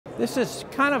This is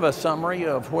kind of a summary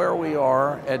of where we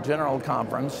are at General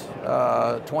Conference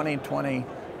 2020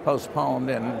 postponed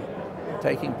and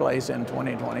taking place in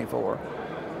 2024.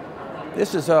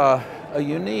 This is a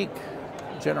unique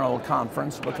General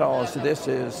Conference because this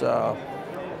is a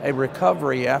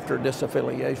recovery after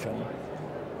disaffiliation.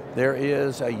 There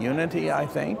is a unity, I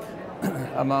think,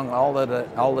 among all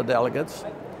the delegates,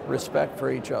 respect for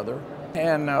each other,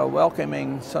 and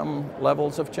welcoming some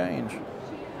levels of change.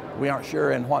 We aren't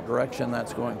sure in what direction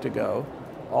that's going to go.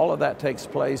 All of that takes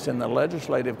place in the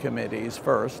legislative committees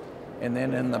first, and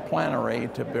then in the plenary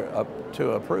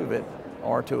to approve it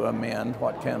or to amend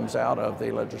what comes out of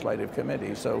the legislative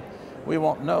committee. So we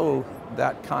won't know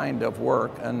that kind of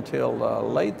work until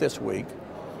late this week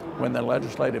when the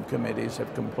legislative committees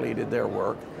have completed their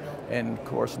work. And of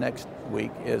course, next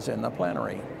week is in the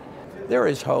plenary. There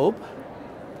is hope,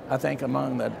 I think,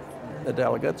 among the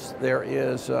delegates. There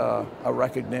is a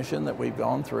recognition that we've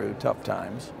gone through tough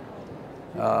times,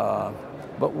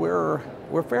 but we're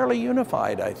fairly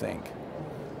unified, I think,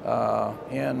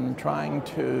 in trying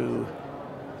to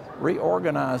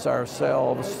reorganize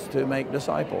ourselves to make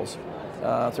disciples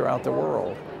throughout the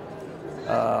world.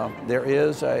 There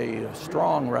is a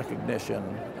strong recognition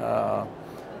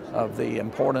of the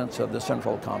importance of the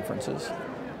central conferences.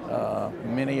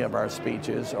 Many of our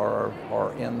speeches are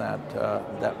in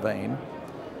that vein,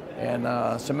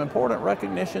 and some important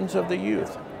recognitions of the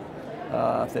youth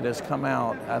that has come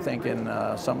out, I think, in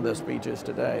some of the speeches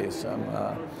today.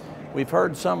 We've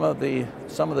heard some of the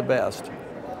best.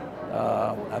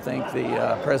 I think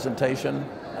the presentation,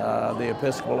 the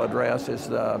Episcopal address, is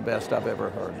the best I've ever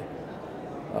heard,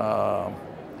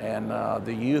 and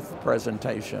the youth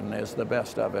presentation is the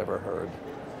best I've ever heard.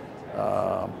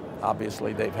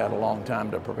 Obviously, they've had a long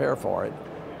time to prepare for it,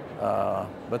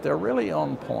 but they're really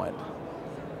on point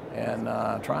and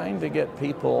trying to get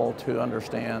people to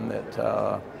understand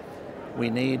that we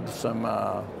need some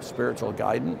spiritual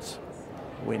guidance,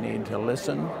 we need to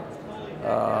listen,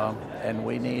 and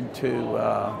we need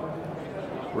to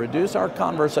reduce our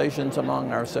conversations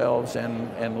among ourselves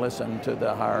and listen to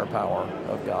the higher power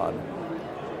of God,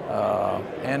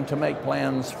 and to make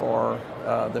plans for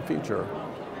the future.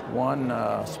 One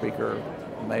speaker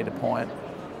made a point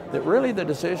that really the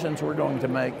decisions we're going to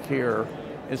make here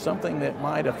is something that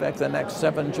might affect the next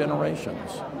 7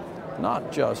 generations,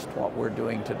 not just what we're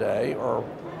doing today or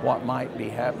what might be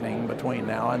happening between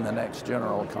now and the next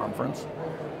General Conference,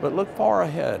 but look far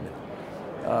ahead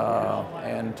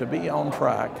and to be on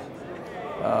track,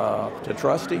 to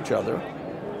trust each other,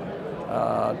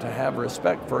 to have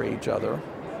respect for each other,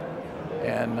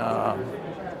 and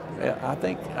I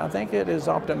think it is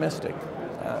optimistic,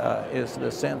 is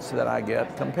the sense that I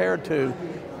get, compared to,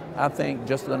 I think,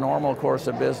 just the normal course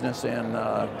of business in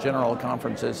general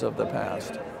conferences of the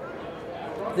past.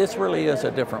 This really is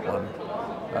a different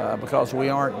one because we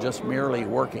aren't just merely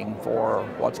working for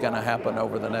what's going to happen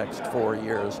over the next 4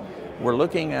 years. We're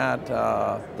looking at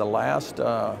the last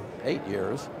 8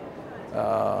 years,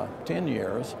 10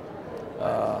 years,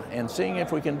 and seeing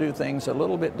if we can do things a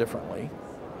little bit differently.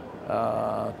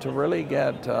 To really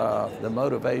get the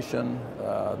motivation,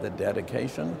 the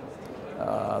dedication,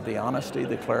 the honesty,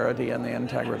 the clarity, and the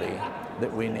integrity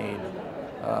that we need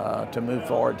to move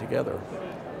forward together.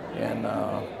 And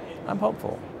I'm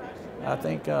hopeful. I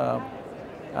think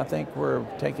we're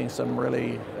taking some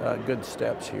really good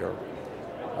steps here.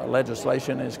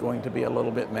 Legislation is going to be a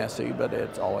little bit messy, but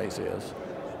it always is.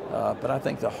 But I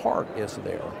think the heart is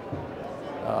there.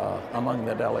 Among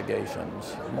the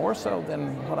delegations, more so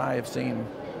than what I have seen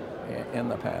in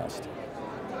the past.